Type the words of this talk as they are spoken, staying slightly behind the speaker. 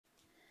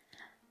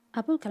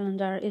Apple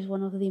Calendar is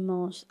one of the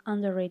most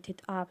underrated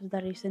apps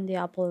that is in the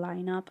Apple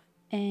lineup.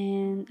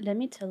 And let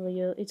me tell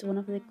you, it's one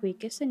of the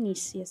quickest and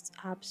easiest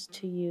apps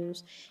to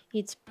use.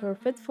 It's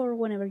perfect for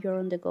whenever you're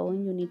on the go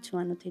and you need to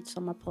annotate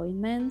some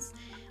appointments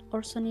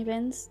or some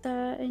events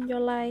that in your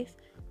life,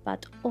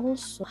 but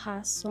also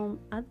has some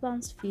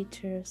advanced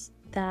features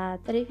that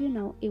if you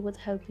know, it would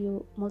help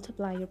you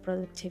multiply your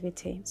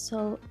productivity.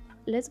 So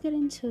let's get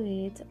into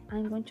it.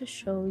 I'm going to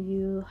show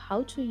you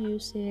how to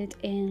use it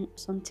and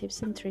some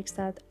tips and tricks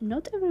that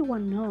not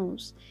everyone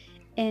knows,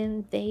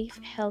 and they've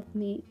helped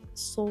me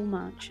so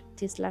much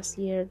this last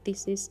year.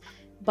 This is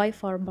by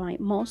far my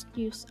most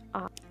used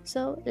app.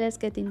 So let's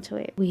get into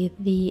it. With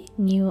the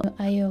new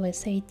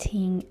iOS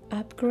 18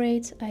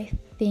 upgrades, I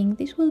think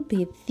this will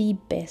be the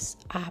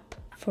best app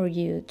for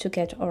you to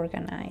get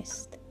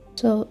organized.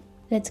 So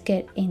let's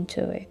get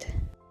into it.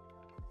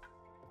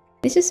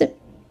 This is a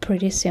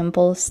pretty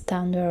simple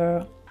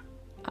standard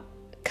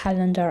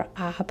calendar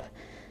app.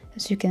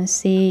 As you can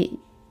see,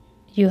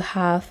 you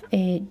have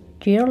a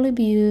yearly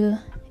view,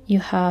 you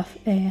have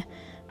a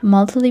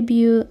monthly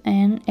view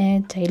and a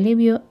daily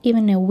view,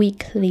 even a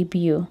weekly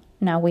view.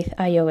 Now with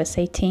iOS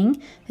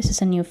 18, this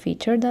is a new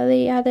feature that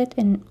they added,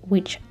 and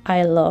which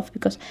I love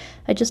because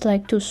I just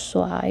like to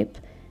swipe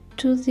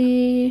to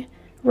the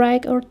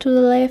right or to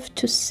the left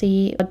to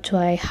see what do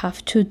I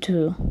have to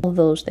do all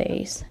those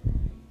days.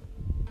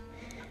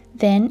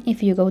 Then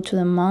if you go to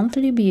the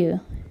monthly view,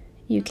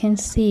 you can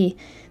see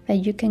that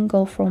you can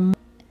go from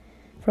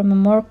a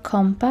more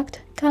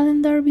compact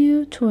calendar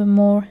view to a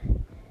more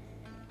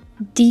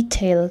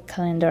detailed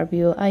calendar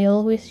view. I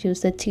always use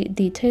the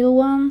detailed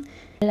one.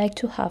 I like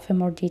to have a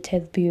more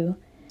detailed view.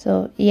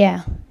 So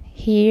yeah,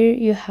 here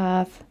you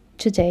have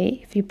today.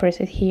 If you press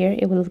it here,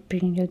 it will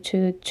bring you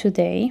to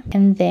today,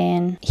 and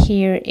then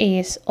here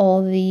is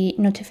all the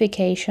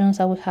notifications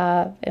I would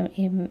have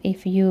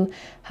if you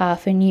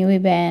have a new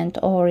event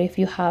or if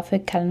you have a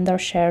calendar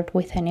shared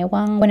with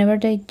anyone. Whenever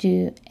they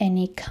do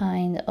any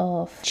kind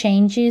of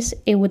changes,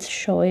 it would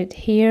show it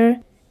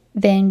here.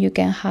 Then you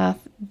can have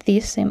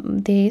this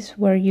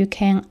where you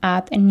can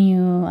add a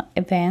new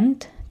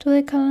event to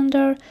the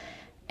calendar,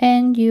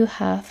 and you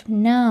have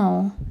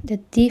now the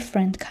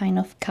different kind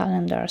of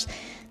calendars.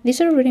 These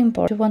are really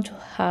important. You want to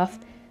have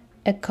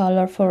a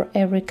color for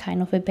every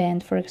kind of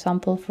event. For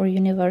example, for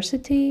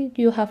university,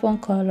 you have one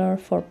color.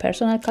 For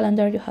personal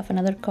calendar, you have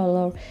another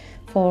color.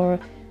 For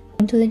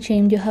going to the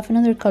gym, you have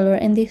another color.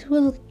 And this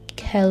will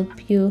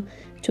help you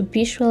to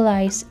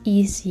visualize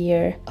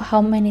easier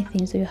how many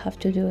things do you have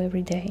to do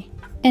every day.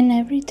 And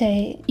every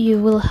day you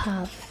will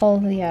have all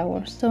the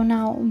hours. So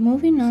now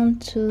moving on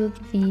to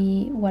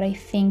what I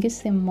think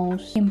is the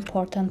most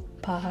important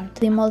part.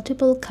 The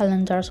multiple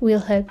calendars will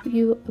help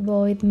you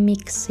avoid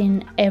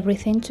mixing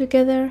everything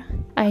together.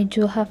 I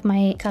do have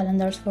my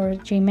calendars for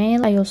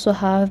Gmail. I also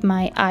have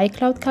my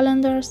iCloud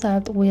calendars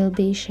that will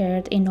be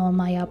shared in all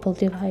my Apple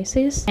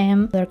devices,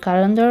 and their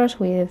calendars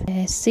with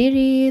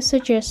Siri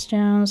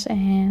suggestions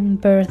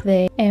and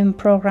birthday and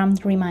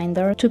programmed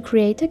reminder. To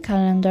create a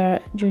calendar,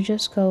 you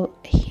just go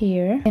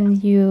here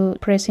and you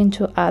press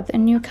into add a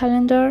new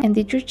calendar, and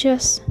did you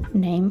just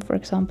name, for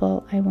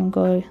example, I won't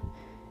go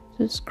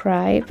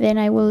subscribe, then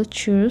I will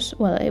choose,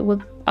 well, it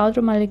will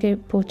automatically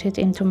put it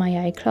into my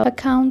iCloud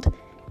account.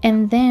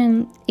 And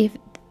then if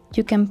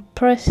you can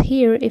press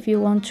here if you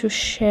want to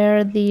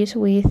share this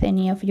with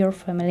any of your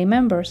family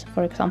members,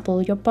 for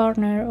example your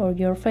partner or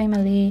your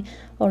family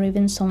or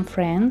even some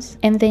friends,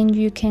 and then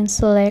you can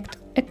select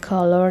a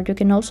color. You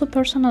can also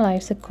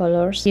personalize the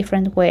colors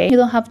different way. You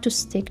don't have to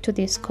stick to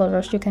these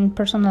colors, you can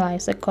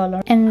personalize the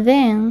color, and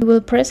then you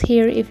will press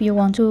here if you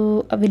want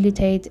to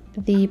habilitate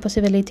the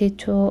possibility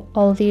to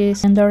all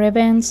these calendar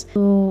events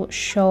to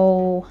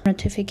show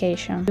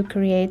notification to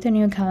create a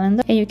new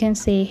calendar. And you can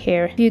see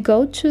here, if you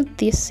go to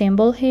this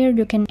symbol here,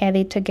 you can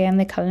edit again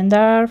the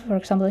calendar. For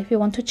example, if you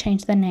want to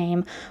change the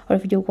name, or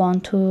if you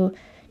want to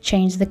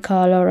change the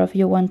color, or if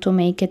you want to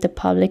make it a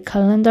public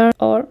calendar,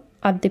 or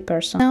add the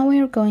person. Now we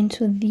are going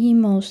to the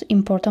most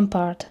important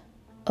part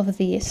of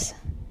this,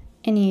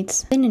 and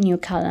it's in a new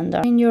calendar.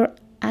 When you're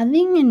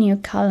adding a new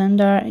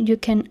calendar, you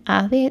can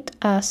add it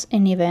as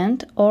an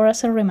event or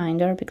as a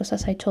reminder, because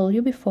as I told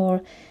you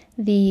before,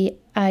 the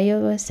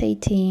iOS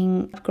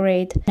 18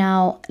 upgrade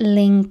now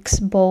links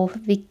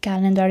both the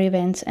calendar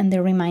events and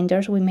the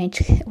reminders,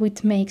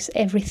 which makes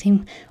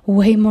everything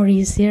way more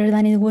easier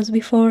than it was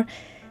before.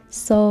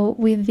 So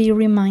with the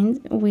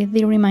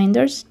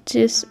reminders,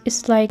 just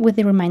it's like with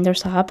the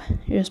reminders app,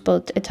 you just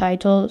put a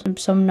title,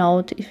 some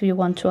note if you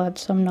want to add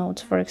some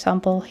notes. For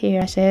example,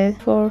 here I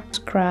said for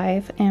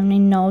subscribe, and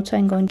in notes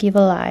I'm going to give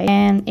a like,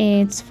 and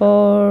it's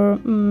for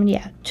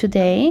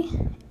today,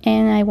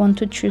 and I want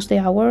to choose the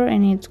hour,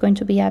 and it's going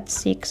to be at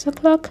 6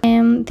 o'clock.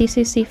 And this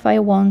is if I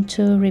want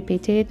to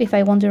repeat it, if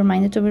I want the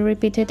reminder to be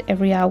repeated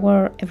every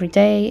hour, every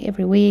day,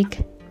 every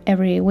week,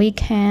 every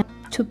weekend,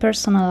 to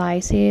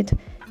personalize it,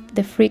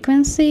 the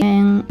frequency,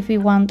 and if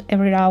you want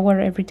every hour,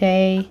 every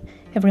day,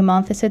 every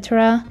month,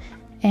 etc.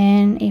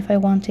 and if I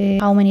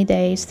wanted how many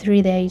days,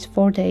 3 days,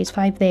 4 days,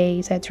 5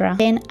 days, etc.,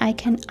 then I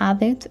can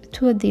add it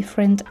to a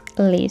different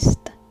list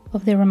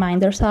of the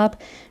reminders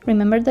app.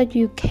 Remember that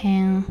you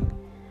can,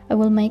 I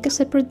will make a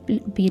separate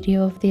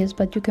video of this,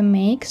 but you can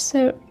make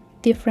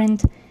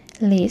different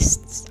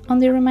lists on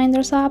the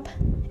reminders app,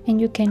 and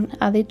you can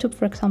add it to,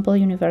 for example,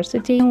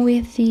 university. And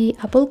with the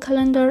Apple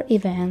Calendar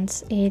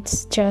events,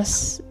 it's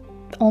just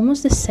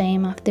almost the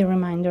same as the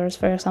reminders.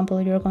 For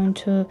example, you're going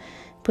to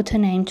put a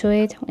name to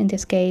it, in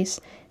this case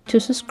to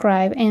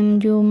subscribe,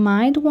 and you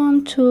might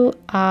want to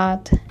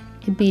add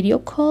a video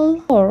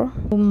call, or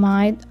you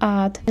might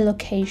add a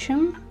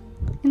location,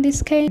 in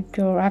this case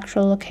your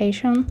actual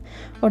location,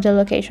 or the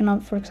location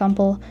of, for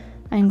example,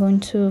 I'm going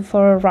to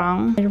for a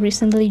run. I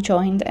recently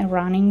joined a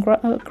running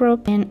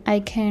group, and I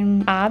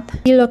can add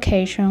the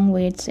location,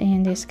 which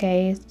in this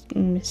case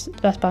is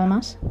Las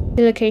Palmas.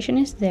 The location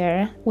is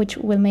there, which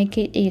will make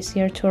it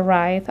easier to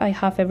arrive. I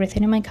have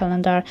everything in my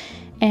calendar,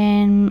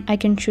 and I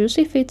can choose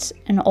if it's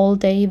an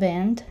all-day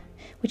event,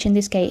 which in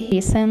this case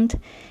isn't.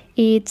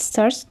 It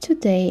starts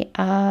today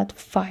at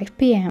 5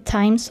 p.m.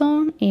 Time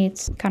zone,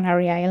 it's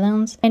Canary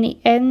Islands, and it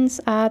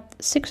ends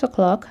at 6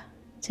 o'clock.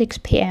 6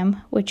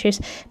 p.m., which is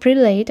pretty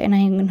late, and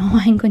I know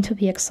I'm going to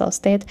be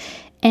exhausted.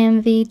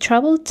 And the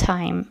travel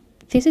time,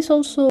 this is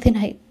also something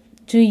I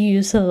do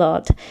use a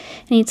lot,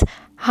 and it's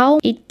how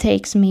it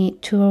takes me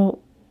to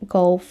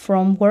go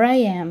from where I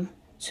am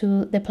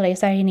to the place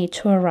that I need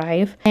to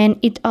arrive, and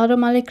it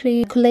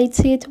automatically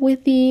calculates it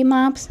with the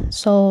maps.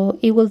 So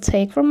it will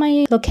take from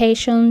my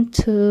location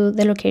to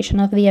the location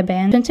of the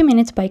event 20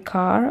 minutes by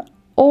car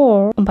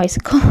or on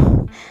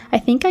bicycle. I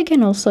think I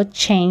can also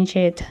change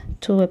it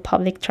to a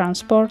public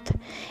transport,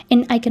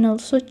 and I can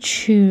also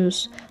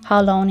choose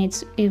how long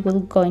it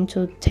will going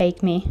to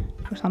take me,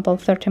 for example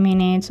 30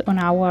 minutes, an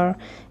hour,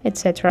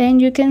 etc.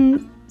 Then you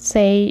can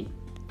say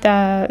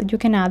that you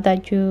can add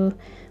that you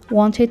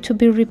want it to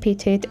be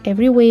repeated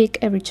every week,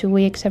 every 2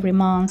 weeks, every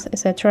month,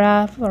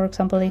 etc. For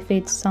example, if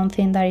it's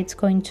something that it's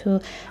going to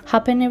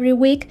happen every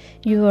week,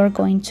 you are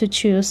going to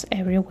choose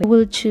every week.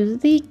 We'll choose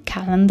the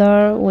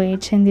calendar,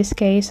 which in this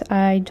case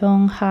I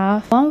don't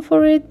have one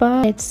for it,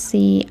 but let's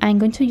see. I'm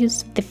going to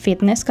use the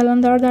fitness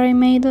calendar that I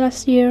made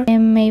last year,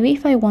 and maybe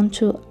if I want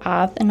to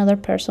add another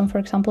person, for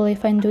example,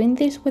 if I'm doing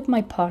this with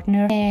my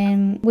partner,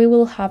 and we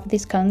will have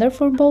this calendar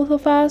for both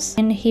of us,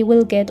 and he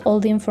will get all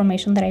the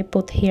information that I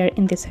put here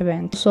in this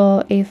event. So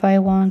if I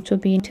want to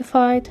be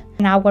notified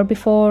an hour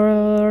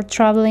before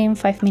traveling,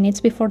 5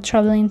 minutes before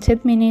traveling, 10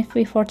 minutes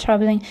before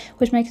traveling,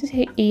 which makes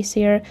it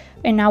easier,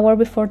 an hour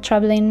before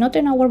traveling, not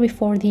an hour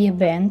before the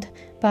event,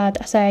 but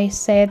as I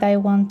said, I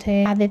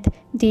wanted added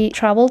the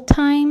travel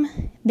time.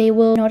 They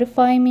will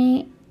notify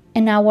me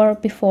an hour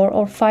before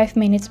or 5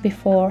 minutes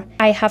before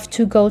I have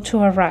to go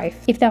to arrive,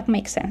 if that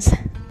makes sense.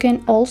 You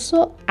can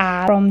also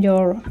add from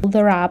your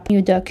older app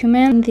new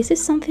document. This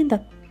is something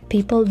that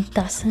people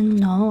doesn't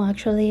know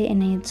actually,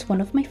 and it's one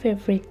of my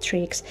favorite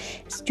tricks.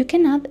 You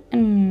can add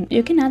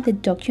the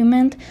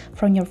document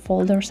from your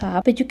folders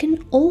app, but you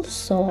can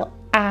also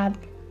add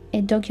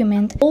a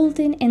document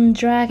holding and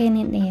dragging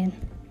it in.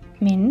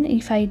 I mean,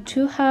 if I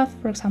do have,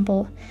 for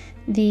example,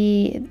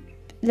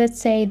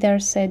 let's say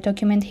there's a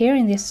document here,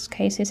 in this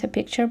case it's a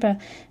picture, but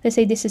let's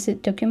say this is a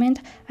document,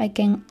 I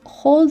can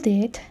hold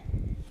it,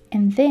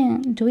 and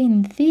then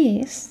doing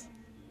this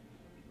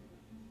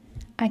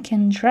I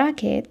can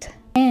drag it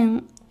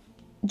and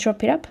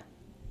drop it up,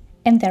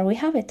 and there we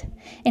have it.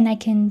 And I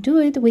can do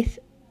it with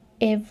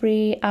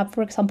every app.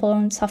 For example,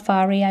 on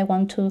Safari, I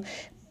want to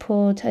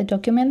put a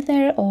document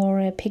there or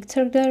a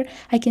picture there.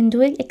 I can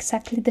do it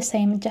exactly the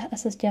same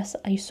as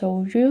I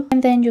showed you.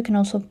 And then you can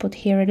also put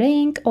here a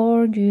link,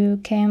 or you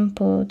can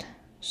put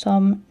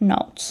some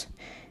notes,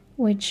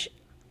 which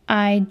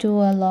I do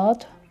a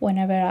lot.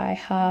 Whenever I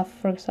have,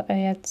 for example,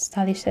 a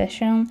study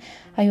session,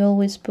 I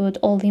always put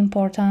all the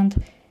important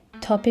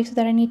topics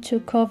that I need to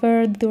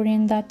cover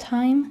during that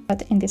time.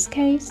 But in this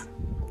case,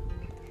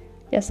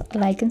 just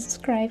like and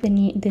subscribe, the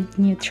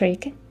new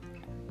trick,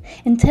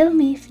 and tell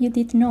me if you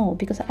did know,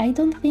 because I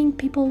don't think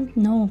people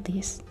know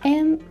this.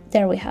 And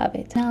there we have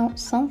it. Now,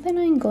 something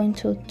I'm going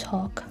to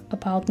talk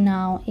about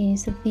now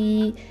is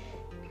the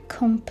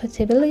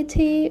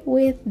compatibility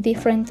with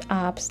different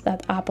apps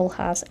that Apple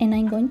has, and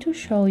I'm going to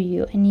show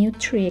you a new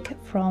trick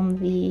from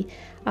the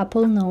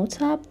Apple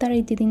Notes app that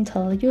I didn't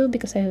tell you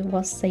because I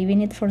was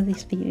saving it for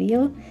this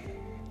video.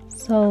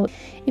 So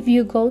if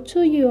you go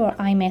to your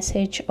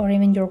iMessage or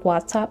even your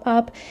WhatsApp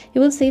app, you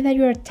will see that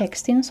you are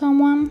texting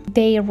someone.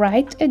 They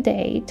write a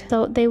date,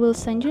 so they will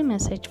send you a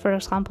message. For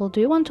example, do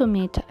you want to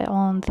meet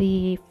on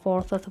the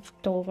 4th of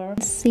October?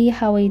 See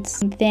how it's.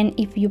 Then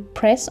if you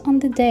press on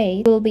the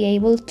date, you will be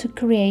able to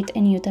create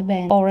a new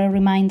event or a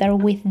reminder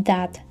with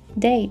that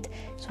date.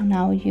 So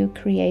now you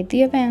create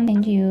the event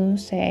and you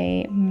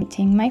say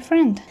meeting my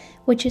friend,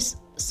 which is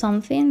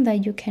something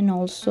that you can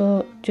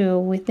also do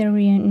with the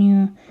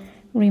new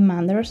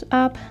reminders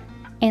app.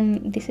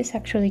 And this is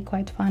actually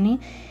quite funny.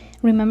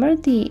 Remember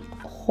the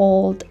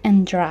hold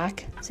and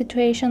drag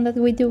situation that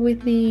we do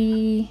with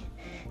the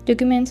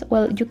Documents,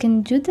 well, you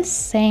can do the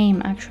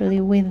same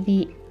actually with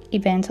the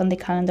events on the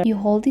calendar. You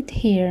hold it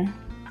here,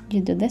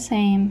 you do the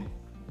same,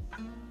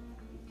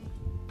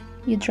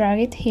 you drag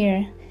it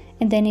here,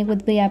 and then it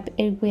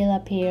will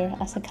appear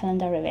as a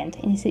calendar event.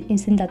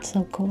 Isn't that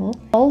so cool?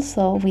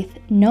 Also with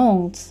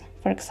notes,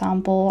 for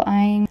example,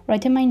 I'm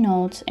writing my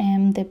notes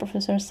and the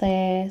professor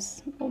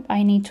says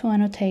I need to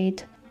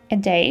annotate a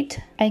date.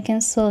 I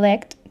can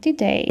select the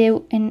date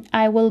and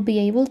I will be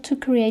able to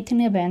create an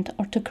event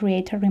or to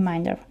create a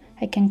reminder.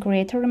 I can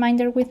create a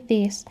reminder with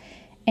this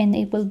and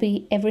it will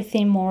be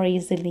everything more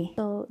easily.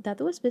 So that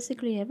was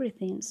basically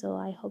everything. So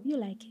I hope you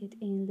like it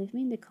and leave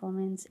me in the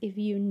comments if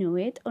you knew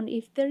it or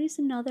if there is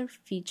another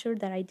feature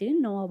that I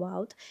didn't know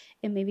about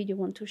and maybe you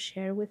want to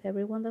share with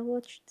everyone that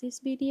watched this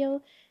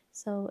video.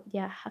 So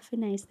yeah, have a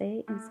nice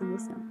day and see you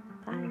soon.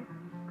 Bye.